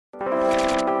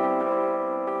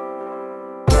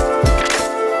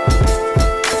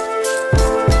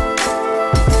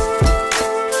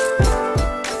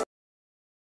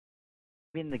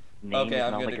hoping the name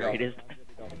is not the greatest.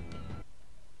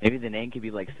 Maybe the name could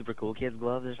be like Super Cool Kids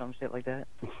Gloves or some shit like that.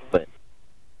 But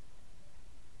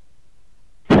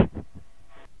I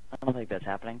don't think that's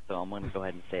happening, so I'm gonna go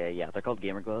ahead and say yeah, they're called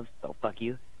gamer gloves. So fuck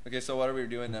you. Okay, so what are we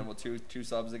doing then? Well, two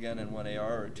subs again and one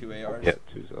AR or two ARs? Yeah,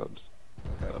 2 subs.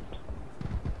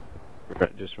 Okay.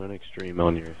 Just run extreme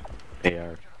on your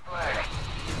AR.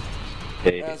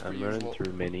 Hey, As per I'm running usual.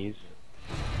 through minis.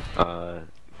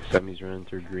 Semi's running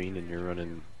through green and you're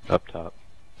running up top.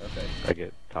 Okay. I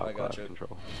get top I class gotcha.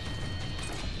 control.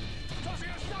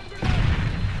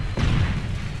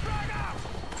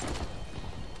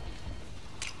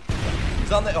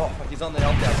 He's on the he's on the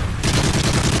help desk.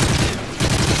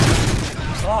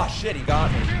 Oh shit, he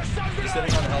got me. He's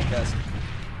sitting on the help desk.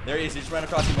 There he is. He just ran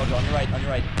across you, Mojo. On your right. On your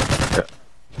right. Yeah.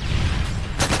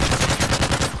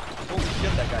 Holy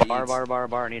shit, that guy eats.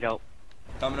 Bar. Need help.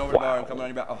 Coming over the bar. I'm coming on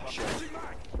your back. Oh shit.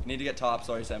 Need to get top.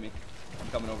 Sorry, Sammy. I'm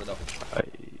coming over though.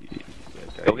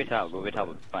 Go get top. Go get top.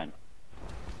 It's fine.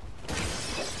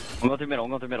 I'm going through middle.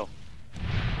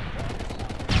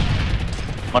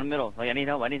 One middle. Like, I need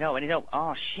help.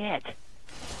 Oh shit.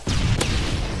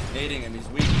 Nading him. He's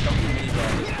weak. He's coming through mini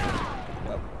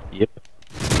bar. Yep.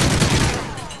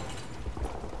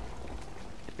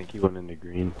 I think he went into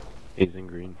green. He's in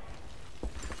green.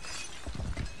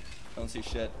 Don't see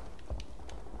shit.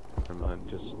 Never mind,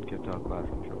 just get top class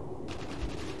control.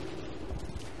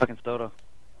 Fucking Stoda.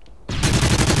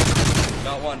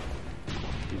 Got one.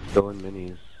 He's still in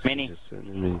minis. Mini. He's just sitting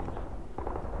in minis.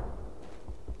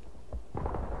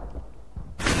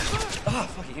 Ah,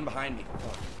 fuck, he came behind me.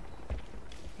 Oh.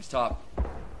 He's top.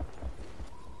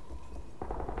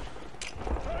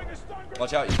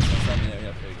 Watch out, you can stun me there.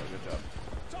 Yeah, there you go, good job.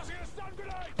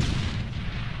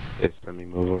 It's let me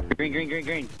move over.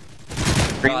 Green.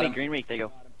 Got him. Green weak. There you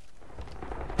go.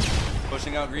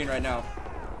 Pushing out green right now.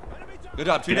 Good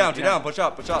job, two down. Push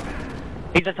up.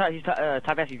 He's top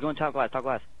glass. He's going top glass. That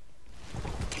was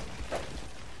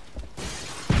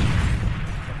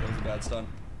a bad stun.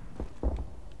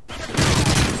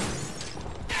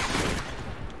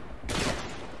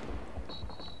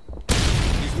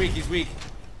 He's weak.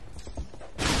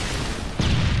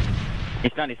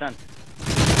 He's stunned.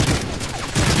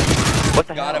 What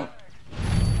the hell? Got him.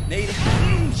 Naded.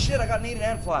 Shit, I got naded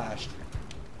and flashed.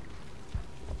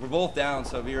 We're both down,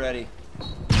 so be ready.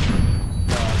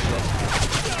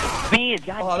 Me,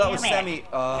 God Oh, that was damn Semi.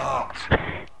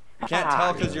 You can't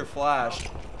tell because you're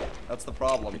flashed. That's the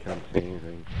problem. I can't see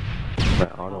anything.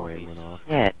 That auto aim went off.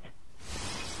 Shit.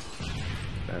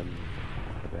 Then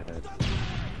bad.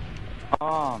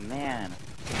 Oh man.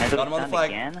 Got him on the flag.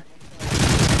 Again?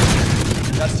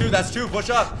 That's two. Push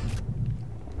up.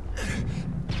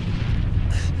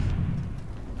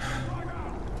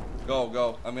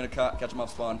 Go. I'm gonna catch him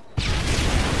off spawn.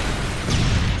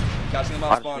 Catching him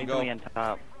off spawn, go.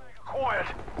 Top. Quiet.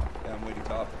 Yeah, I'm waiting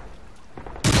top.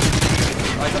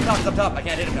 Alright, he's up top. I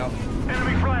can't hit him now.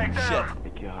 Enemy flag down.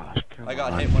 Shit. Gosh, come I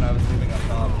got on. hit when I was moving up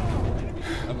top.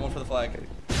 I'm going for the flag.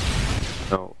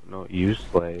 No, you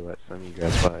slay, let Sunny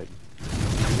grab flag.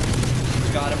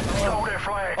 Got him. Stole their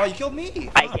flag. Oh, you killed me.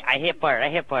 I hit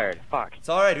fired. Fuck. It's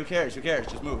alright, who cares?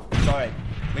 Just move. It's alright.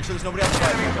 Make sure there's nobody on the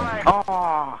Enemy flag. flag.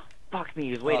 Oh, fuck me.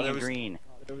 He was waiting there in was- green.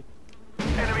 Enemy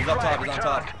He's up flag top, he's on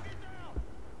top.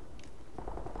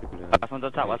 Last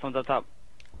one's up top.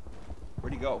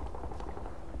 Where'd he go?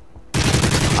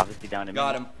 Obviously down to me.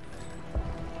 Got him.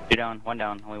 2 down, 1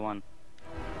 down, only 1.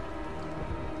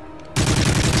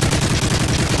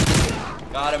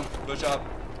 Got him. Push up.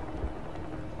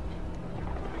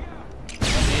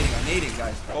 I'm nading,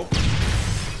 guys. Oh.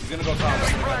 He's gonna go top.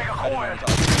 I didn't know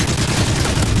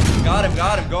top.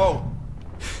 Got him. Go.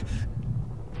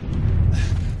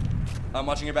 I'm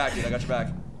watching your back, dude. I got your back.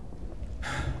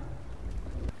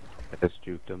 I just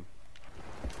juked him.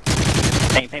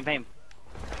 Fame.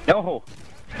 No!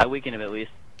 I weakened him at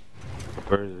least.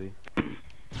 Where is he?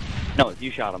 No,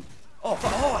 you shot him. Oh,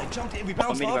 I jumped in. We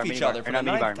bounced off each other for the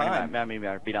ninth time.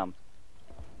 Minibar, be dumb.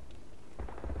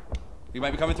 He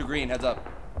might be coming through green. Heads up.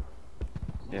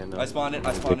 Yeah, no. I spawned in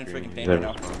freaking paint right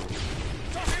now.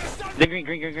 The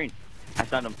green. I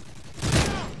stunned him.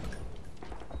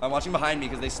 I'm watching behind me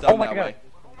because they stunned my that God. way.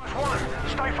 One.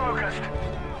 Stay focused.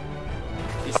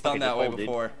 He stunned that way hold, dude.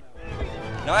 before.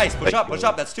 Nice. Push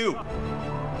up. That's 2.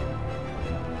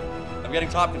 I'm getting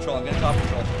top control.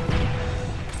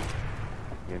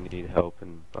 You need help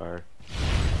in bar.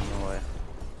 No way.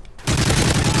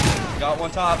 Got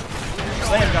one top.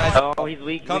 Slam, guys. Oh, he's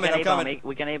weak. Coming, I'm coming.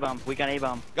 We can A-bomb.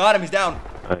 Got him. He's down.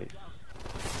 Nice.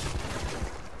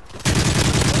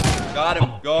 Got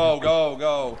him.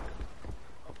 Go.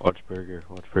 Watch burger.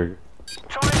 Time to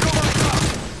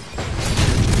go.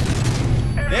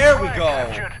 There we flag go.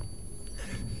 captured.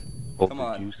 Come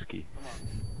on.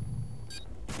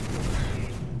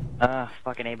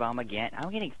 Fucking A-bomb again. I'm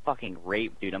getting fucking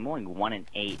raped, dude. I'm going 1 and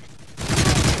 8.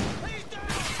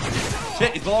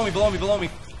 Shit, he's below me, below me, below me.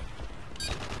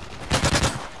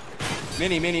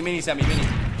 Mini, Sammy, mini.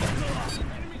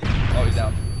 Oh, he's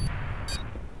down.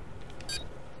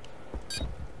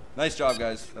 Nice job,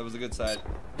 guys. That was a good side.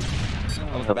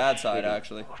 That was a bad side,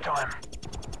 actually. Time.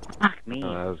 Fuck me.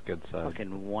 Oh, that was good side.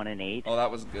 Fucking 1 and 8. Oh, that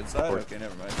was a good side? Okay,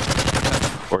 never mind.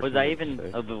 Was I even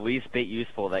the least bit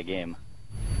useful that game?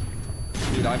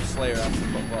 Dude, I'm Slayer.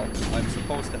 I'm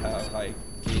supposed to have high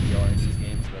KDR in these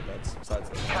games, but that's besides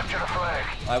the point. Capture the flag.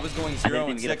 I was going I 0 didn't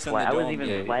and even get 6 a in the flag. I dome. wasn't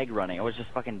even flag running. I was just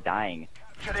fucking dying.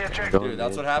 To the objective. Dude,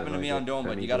 that's what happened to me on dome,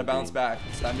 but you gotta bounce back.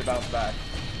 It's time to bounce back.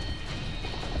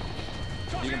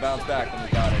 You can bounce back when we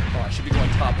got it. Oh, I should be going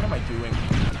top. What am I doing?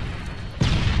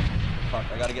 Fuck,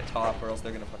 I gotta get top or else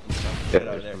they're gonna fucking get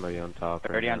out of there. Somebody on top.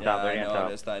 Already on right top, Yeah, already on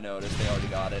top. I noticed. They already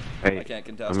got it. Hey, I can't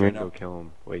contest I'm gonna right go now. kill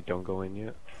him. Wait, don't go in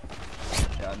yet.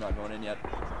 Yeah, I'm not going in yet.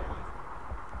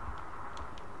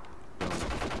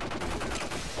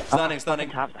 Stunning.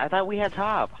 Top. I thought we had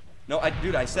top. No,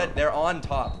 dude, I said they're on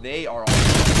top. They are on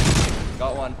top.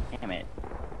 Got one. Damn it.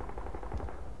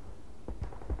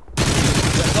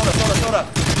 Soda.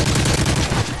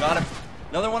 Got him.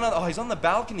 Another one on. Oh, he's on the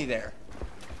balcony there.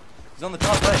 He's on the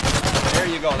top right. There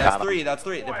you go. That's three.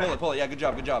 They pull it. Yeah, good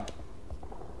job.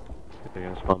 They're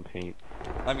gonna spawn paint.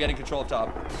 I'm getting control of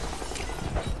top.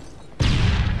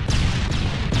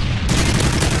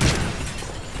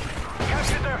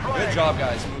 Captured their flag. Good job,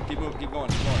 guys. Keep going.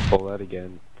 Pull that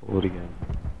again. Pull it again.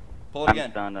 Pull it I'm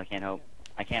again. stunned. I can't hope.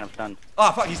 I can't. I'm stunned.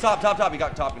 Oh, fuck. He's top. He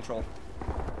got top control.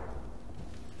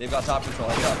 They've got top control.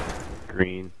 Head up.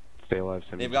 Green. Stay alive.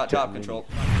 Send They've got top control.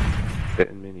 Sit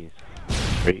in minis.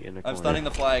 Straight in the corner. I'm stunning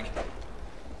the flag.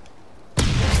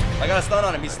 I got a stun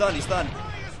on him. He's stunned.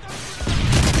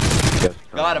 Yes,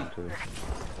 Got him. too.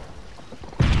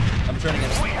 I'm turning it.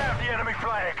 We have the enemy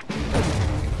flag.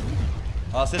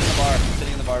 I'll sit in the bar. I'm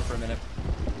sitting in the bar for a minute.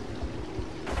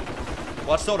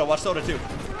 Watch soda too.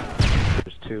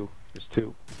 There's two.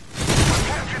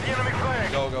 Captured the enemy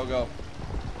flag. Go.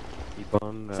 Keep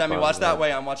on. Sammy, watch that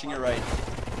way. I'm watching your right.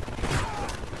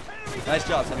 Nice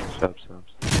job, Sammy. Stops.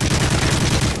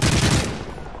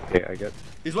 Okay, I got.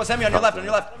 He's what? Sammy on your left.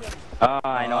 Oh,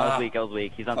 I know. I was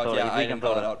weak. He's on Fuck soda. yeah, He's I weak on didn't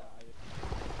call it soda. out.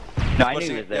 No, I knew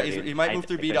he was there. Yeah, dude. he might move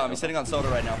through B-Dom. He's sitting on soda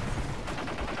right now.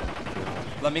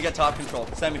 Let me get top control.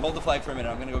 Sammy, hold the flag for a minute.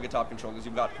 I'm gonna go get top control because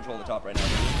you've got control of the top right now.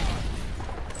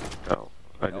 Oh,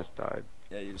 I Nope. just died.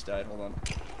 Yeah, you just died. Hold on.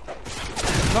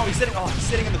 No, he's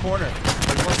sitting in the corner.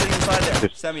 There's one sitting inside there.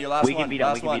 Sammy, your last We one. can beat him.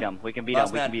 Last We can one. beat him. We can beat Last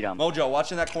him. We can man. beat him. Mojo,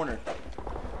 watch in that corner.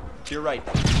 To your right.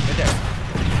 Right there.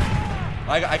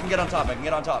 I can get on top.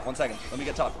 1 second. Let me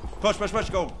get top. Push.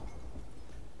 Go.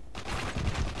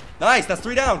 Nice. That's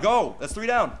 3 down. Go. That's 3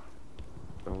 down.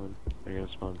 Going. They're gonna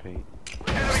spawn paint.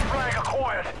 Enemy flag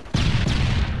acquired.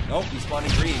 Nope. He's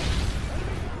spawning green.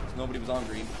 Nobody was on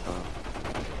green.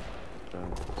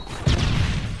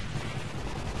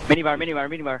 Minibar.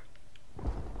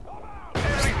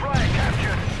 Enemy flag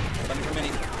captured. Coming from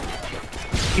mini.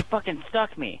 You fucking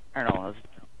stuck me. I don't know.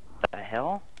 What the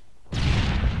hell?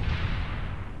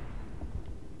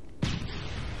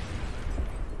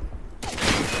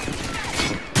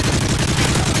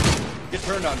 Get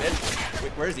turned on, bitch.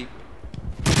 Wait, where is he?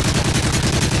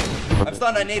 I'm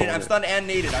stunned. I naded. I'm stunned and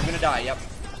naded. I'm gonna die. Yep.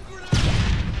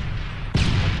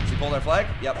 Does he pull their flag?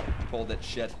 Yep. Pulled it.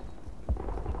 Shit.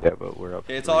 Yeah, but we're up.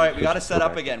 Okay, it's alright. We gotta set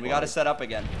up again.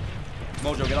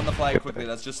 Mojo, get on the flag quickly.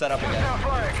 Let's just set up again. Our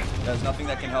flag. There's nothing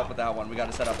that can help with that one. We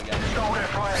gotta set up again. Stole their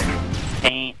flag.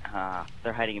 Paint.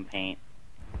 They're hiding in paint.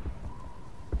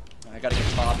 I gotta get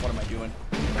top. What am I doing?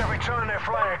 They returned their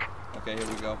flag. Okay, here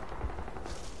we go.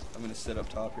 I'm gonna sit up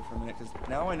top here for a minute because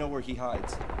now I know where he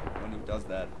hides when he does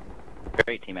that.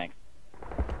 Great team, Max.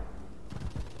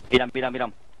 Beat him.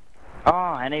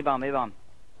 Oh, and A-bomb.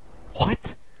 What?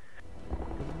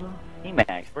 Hey,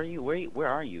 Max, where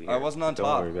are you? Here? I wasn't on Don't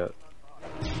top. worry about it.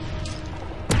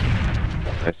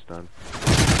 Nice stun.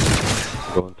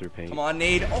 Going through paint. Come on,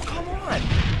 Nade. Oh, come on. I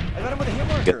got him with a hit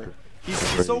marker. He's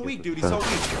so weak, dude. He's so weak.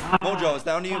 Mojo, it's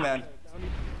down to you, man.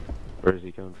 Where is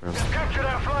he coming from? Captured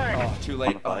our flag. Oh, too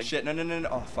late. Oh, shit. No.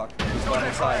 Oh, fuck. He's going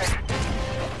inside.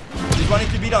 He's running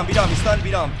through B-Dom. He's stunned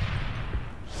B-Dom.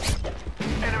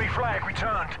 Enemy flag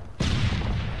returned.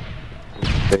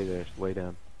 Stay there. Lay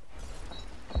down.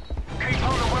 Keep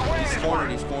on them. We're winning this one.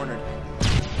 He's cornered.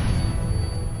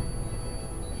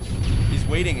 He's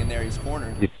waiting in there. He's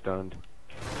cornered. He's stunned.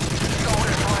 Stole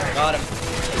their flag. Got him.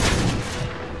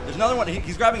 There's another one.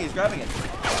 He's grabbing it.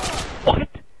 What?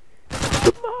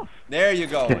 off. There you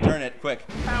go. Return it, quick.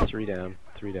 3 down.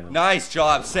 3 down. Nice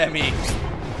job, Semi.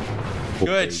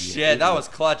 Good shit. That was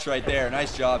clutch right there.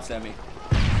 Nice job, Semi.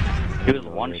 It was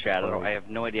one shot. I have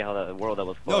no idea how that world that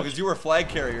was. No, because you were a flag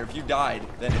carrier. If you died,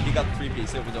 then if you got the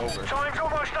 3-piece, it was over. Time's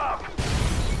almost up.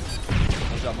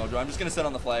 Good job, Mojo. I'm just gonna sit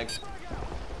on the flag.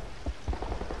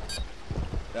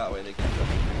 That way they can't jump.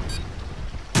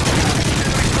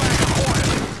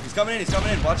 He's coming in. He's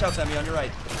coming in. Watch out, Semi, on your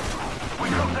right. We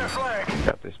got their flag.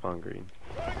 Got this spawn green.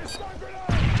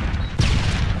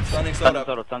 Stunning Sun soda.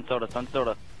 soda, sun soda, sun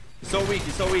soda. He's so weak.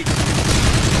 He's so weak.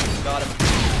 Got him.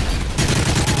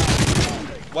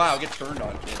 Wow, get turned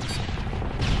on, kid.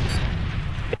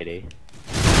 Payday.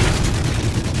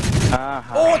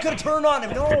 Oh, I could have turned on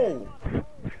him. No.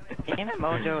 Damn it,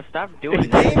 Mojo, stop The doing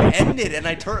game that. ended, and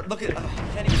I turned. Look at. I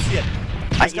can't even see it.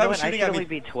 This You guy know was what? I shooting should at only me.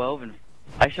 be 12 and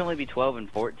I should only be 12 and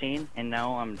 14, and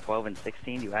now I'm 12 and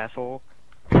 16. You asshole.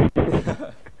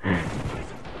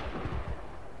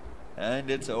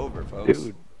 And it's over, folks.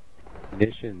 Dude.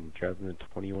 Mission dropping to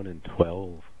 21 and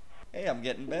 12. Hey, I'm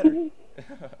getting better.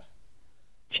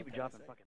 Should be dropping fucking.